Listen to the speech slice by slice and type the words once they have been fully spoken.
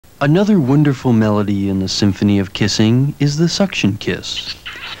Another wonderful melody in the symphony of kissing is the suction kiss.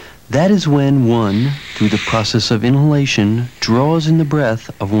 That is when one, through the process of inhalation, draws in the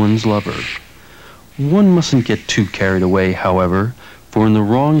breath of one's lover. One mustn't get too carried away, however, for in the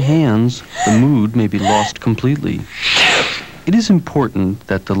wrong hands, the mood may be lost completely. It is important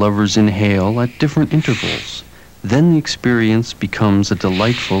that the lovers inhale at different intervals. Then the experience becomes a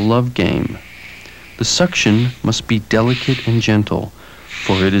delightful love game. The suction must be delicate and gentle,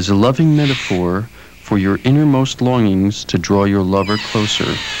 for it is a loving metaphor for your innermost longings to draw your lover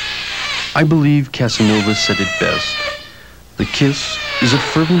closer. I believe Casanova said it best. The kiss is a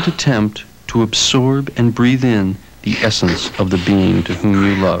fervent attempt to absorb and breathe in the essence of the being to whom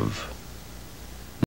you love.